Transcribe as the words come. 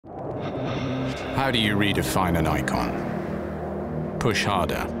How do you redefine an icon? Push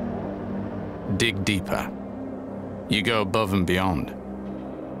harder. Dig deeper. You go above and beyond.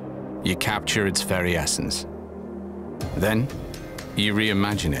 You capture its very essence. Then, you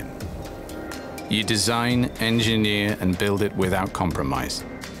reimagine it. You design, engineer, and build it without compromise.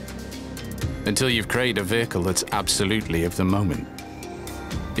 Until you've created a vehicle that's absolutely of the moment.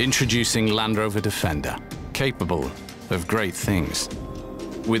 Introducing Land Rover Defender, capable of great things.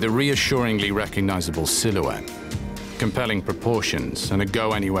 With a reassuringly recognizable silhouette, compelling proportions, and a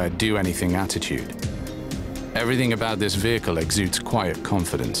go-anywhere, do-anything attitude. Everything about this vehicle exudes quiet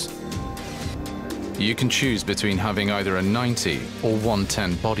confidence. You can choose between having either a 90 or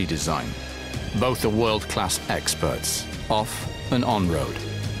 110 body design. Both are world-class experts, off and on-road.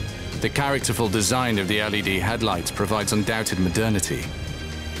 The characterful design of the LED headlights provides undoubted modernity.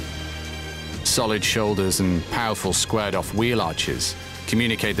 Solid shoulders and powerful squared-off wheel arches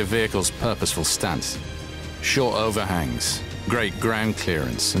communicate the vehicle's purposeful stance. Short overhangs, great ground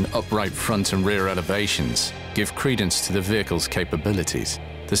clearance, and upright front and rear elevations give credence to the vehicle's capabilities.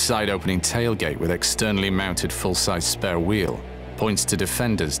 The side-opening tailgate with externally mounted full-size spare wheel points to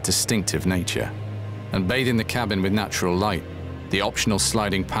Defender's distinctive nature. And bathing the cabin with natural light, the optional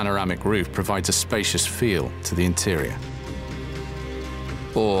sliding panoramic roof provides a spacious feel to the interior.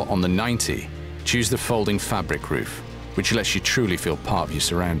 Or on the 90, choose the folding fabric roof, which lets you truly feel part of your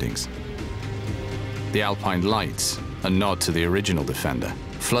surroundings. The Alpine lights, a nod to the original Defender,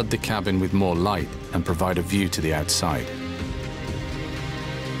 flood the cabin with more light and provide a view to the outside.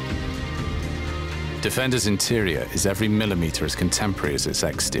 Defender's interior is every millimeter as contemporary as its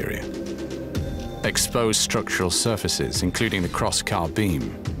exterior. Exposed structural surfaces, including the cross-car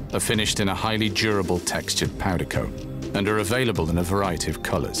beam, are finished in a highly durable textured powder coat and are available in a variety of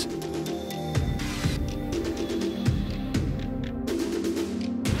colors.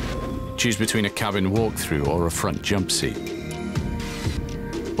 Choose between a cabin walkthrough or a front jump seat.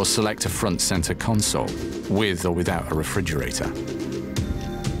 Or select a front center console, with or without a refrigerator.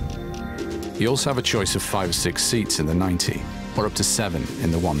 You also have a choice of 5 or 6 seats in the 90, or up to 7 in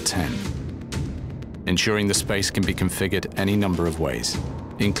the 110, ensuring the space can be configured any number of ways,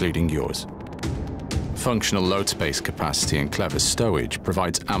 including yours. Functional load space capacity and clever stowage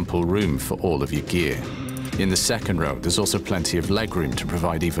provides ample room for all of your gear. In the second row, there's also plenty of legroom to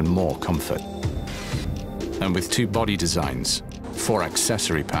provide even more comfort. And with 2 body designs, 4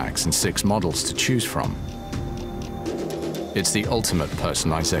 accessory packs, and 6 models to choose from, it's the ultimate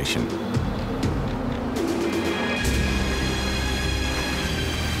personalization.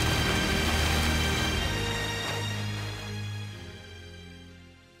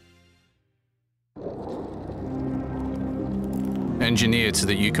 Engineered so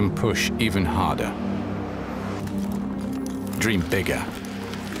that you can push even harder. Dream bigger.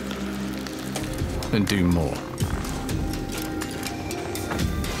 And do more.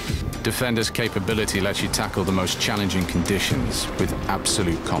 Defender's capability lets you tackle the most challenging conditions with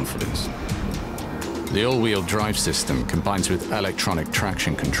absolute confidence. The all-wheel drive system combines with electronic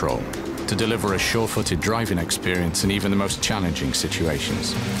traction control to deliver a sure-footed driving experience in even the most challenging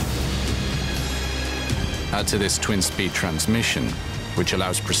situations. Add to this twin-speed transmission, which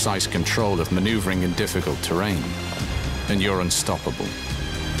allows precise control of maneuvering in difficult terrain, and you're unstoppable.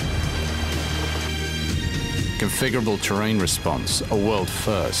 Configurable terrain response, a world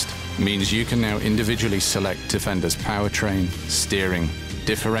first, means you can now individually select Defender's powertrain, steering,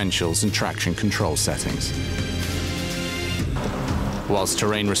 differentials, and traction control settings. Whilst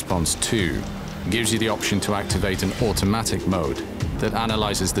Terrain Response 2 gives you the option to activate an automatic mode that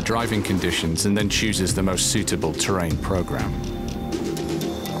analyzes the driving conditions and then chooses the most suitable terrain program.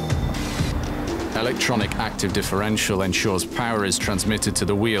 Electronic active differential ensures power is transmitted to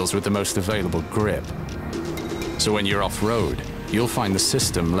the wheels with the most available grip. So when you're off-road, you'll find the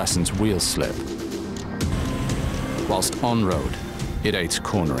system lessens wheel slip. Whilst on-road, it aids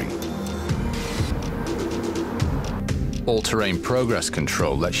cornering. All-terrain progress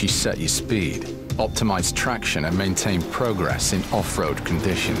control lets you set your speed, optimize traction, and maintain progress in off-road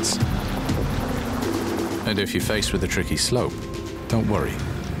conditions. And if you're faced with a tricky slope, don't worry.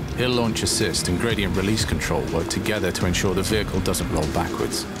 Hill launch assist and gradient release control work together to ensure the vehicle doesn't roll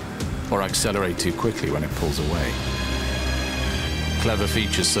backwards or accelerate too quickly when it pulls away. Clever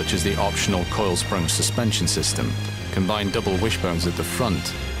features such as the optional coil-sprung suspension system combine double wishbones at the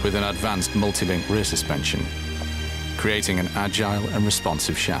front with an advanced multi-link rear suspension, creating an agile and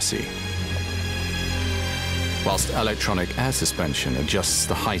responsive chassis. Whilst electronic air suspension adjusts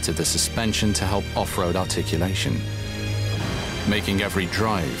the height of the suspension to help off-road articulation, making every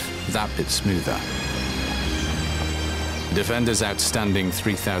drive that bit smoother. Defender's outstanding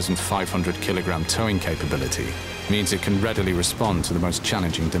 3,500 kilogram towing capability means it can readily respond to the most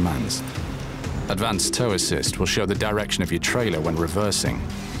challenging demands. Advanced tow assist will show the direction of your trailer when reversing,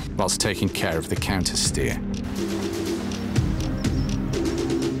 whilst taking care of the counter steer.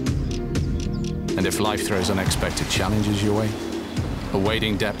 And if life throws unexpected challenges your way, a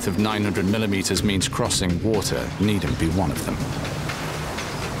wading depth of 900 millimeters means crossing water needn't be one of them.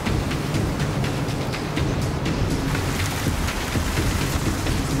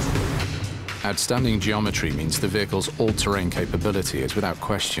 Outstanding geometry means the vehicle's all-terrain capability is without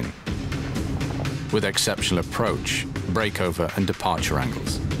question, with exceptional approach, breakover and departure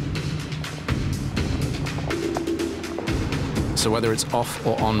angles. So whether it's off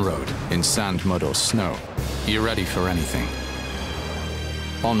or on-road, in sand, mud or snow, you're ready for anything.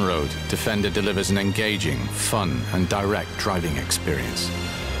 On-road, Defender delivers an engaging, fun and direct driving experience.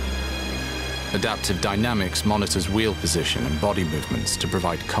 Adaptive Dynamics monitors wheel position and body movements to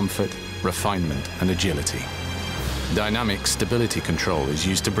provide comfort, refinement and agility. Dynamic stability control is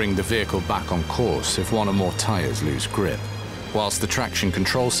used to bring the vehicle back on course if one or more tires lose grip, whilst the traction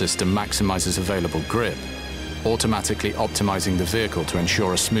control system maximizes available grip, automatically optimizing the vehicle to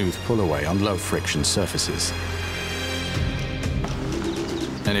ensure a smooth pull-away on low-friction surfaces.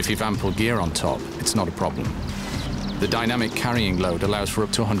 And if you've ample gear on top, it's not a problem. The dynamic carrying load allows for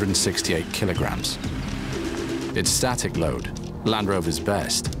up to 168 kilograms. Its static load, Land Rover's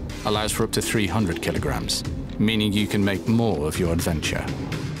best, allows for up to 300 kilograms, meaning you can make more of your adventure.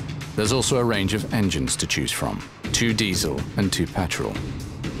 There's also a range of engines to choose from, 2 diesel and 2 petrol.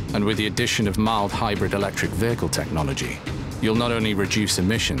 And with the addition of mild hybrid electric vehicle technology, you'll not only reduce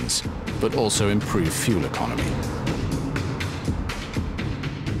emissions, but also improve fuel economy.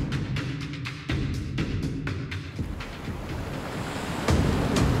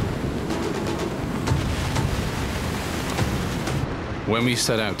 When we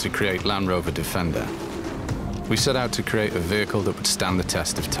set out to create Land Rover Defender, we set out to create a vehicle that would stand the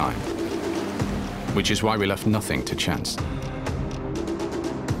test of time, which is why we left nothing to chance.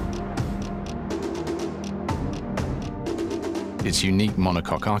 Its unique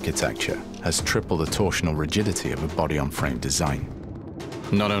monocoque architecture has triple the torsional rigidity of a body-on-frame design.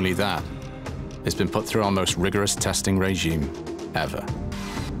 Not only that, it's been put through our most rigorous testing regime ever.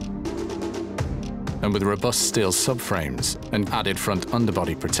 And with robust steel subframes and added front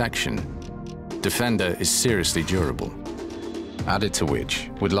underbody protection, Defender is seriously durable. Added to which,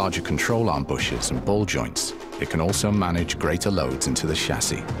 with larger control arm bushes and ball joints, it can also manage greater loads into the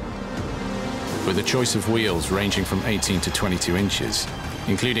chassis. With a choice of wheels ranging from 18 to 22 inches,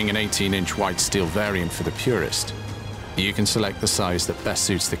 including an 18-inch white steel variant for the purist, you can select the size that best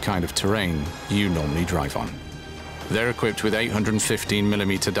suits the kind of terrain you normally drive on. They're equipped with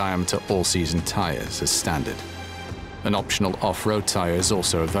 815mm diameter all-season tires as standard. An optional off-road tire is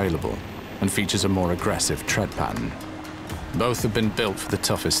also available and features a more aggressive tread pattern. Both have been built for the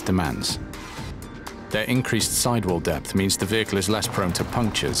toughest demands. Their increased sidewall depth means the vehicle is less prone to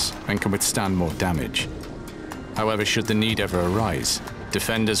punctures and can withstand more damage. However, should the need ever arise,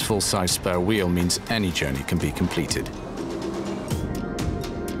 Defender's full-size spare wheel means any journey can be completed.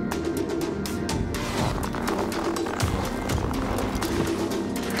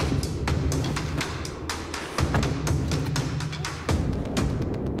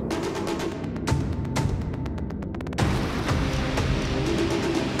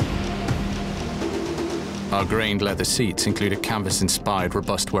 Our grained leather seats include a canvas-inspired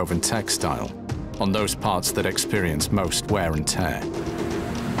robust woven textile on those parts that experience most wear and tear.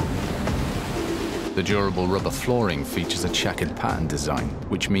 The durable rubber flooring features a checkered pattern design,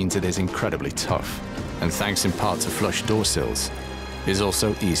 which means it is incredibly tough, and thanks in part to flush door sills, is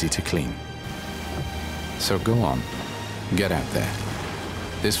also easy to clean. So go on, get out there.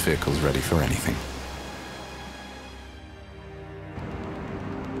 This vehicle's ready for anything.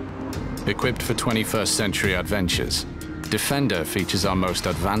 Equipped for 21st century adventures, Defender features our most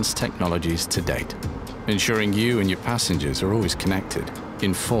advanced technologies to date, ensuring you and your passengers are always connected,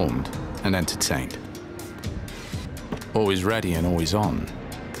 informed, and entertained. Always ready and always on,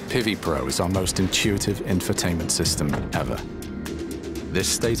 Pivi Pro is our most intuitive infotainment system ever. This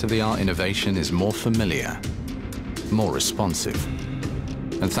state-of-the-art innovation is more familiar, more responsive,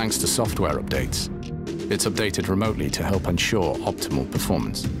 and thanks to software updates, it's updated remotely to help ensure optimal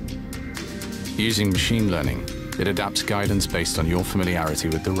performance. Using machine learning, it adapts guidance based on your familiarity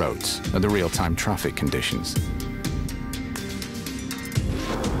with the roads and the real-time traffic conditions.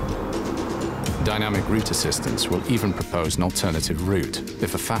 Dynamic route assistance will even propose an alternative route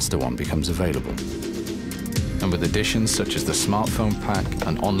if a faster one becomes available. And with additions such as the smartphone pack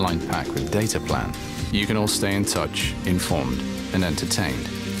and online pack with data plan, you can all stay in touch, informed, and entertained,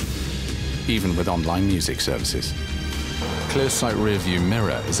 even with online music services. ClearSight Rearview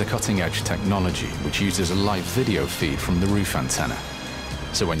Mirror is a cutting-edge technology which uses a live video feed from the roof antenna.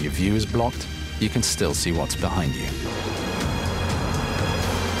 So when your view is blocked, you can still see what's behind you.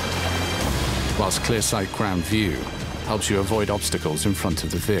 Whilst ClearSight Ground View helps you avoid obstacles in front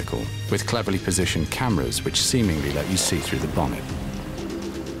of the vehicle with cleverly positioned cameras which seemingly let you see through the bonnet.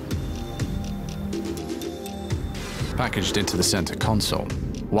 Packaged into the center console,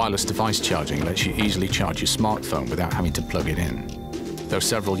 wireless device charging lets you easily charge your smartphone without having to plug it in, though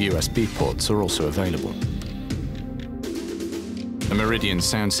several USB ports are also available. A Meridian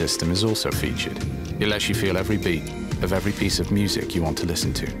sound system is also featured. It lets you feel every beat of every piece of music you want to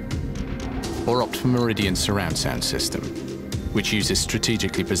listen to. Or opt for Meridian surround sound system, which uses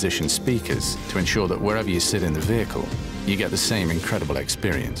strategically positioned speakers to ensure that wherever you sit in the vehicle, you get the same incredible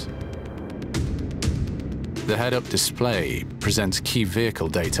experience. The head-up display presents key vehicle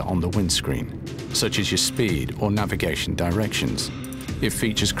data on the windscreen, such as your speed or navigation directions. It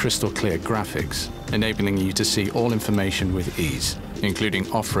features crystal clear graphics, enabling you to see all information with ease,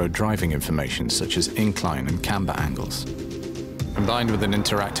 including off-road driving information such as incline and camber angles. Combined with an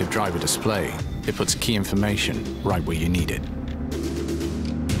interactive driver display, it puts key information right where you need it.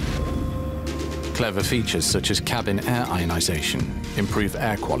 Clever features such as cabin air ionization improve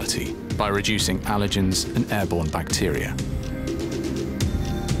air quality by reducing allergens and airborne bacteria.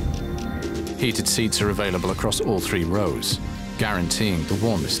 Heated seats are available across all 3 rows, guaranteeing the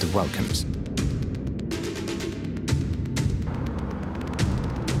warmest of welcomes.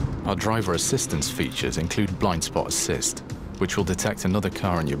 Our driver assistance features include blind spot assist, which will detect another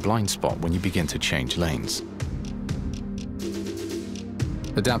car in your blind spot when you begin to change lanes.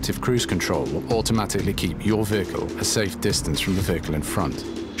 Adaptive cruise control will automatically keep your vehicle a safe distance from the vehicle in front,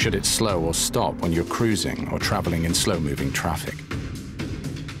 should it slow or stop when you're cruising or traveling in slow-moving traffic.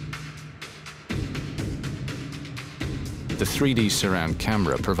 The 3D surround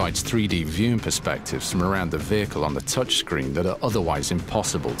camera provides 3D viewing perspectives from around the vehicle on the touchscreen that are otherwise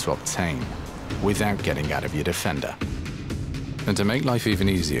impossible to obtain without getting out of your Defender. And to make life even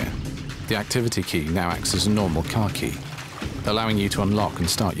easier, the activity key now acts as a normal car key, allowing you to unlock and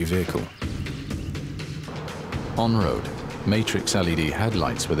start your vehicle. On-road, matrix LED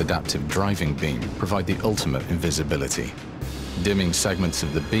headlights with adaptive driving beam provide the ultimate invisibility, dimming segments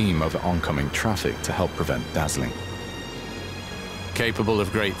of the beam over oncoming traffic to help prevent dazzling. Capable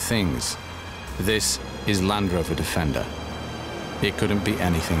of great things, this is Land Rover Defender. It couldn't be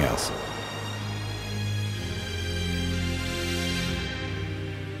anything else.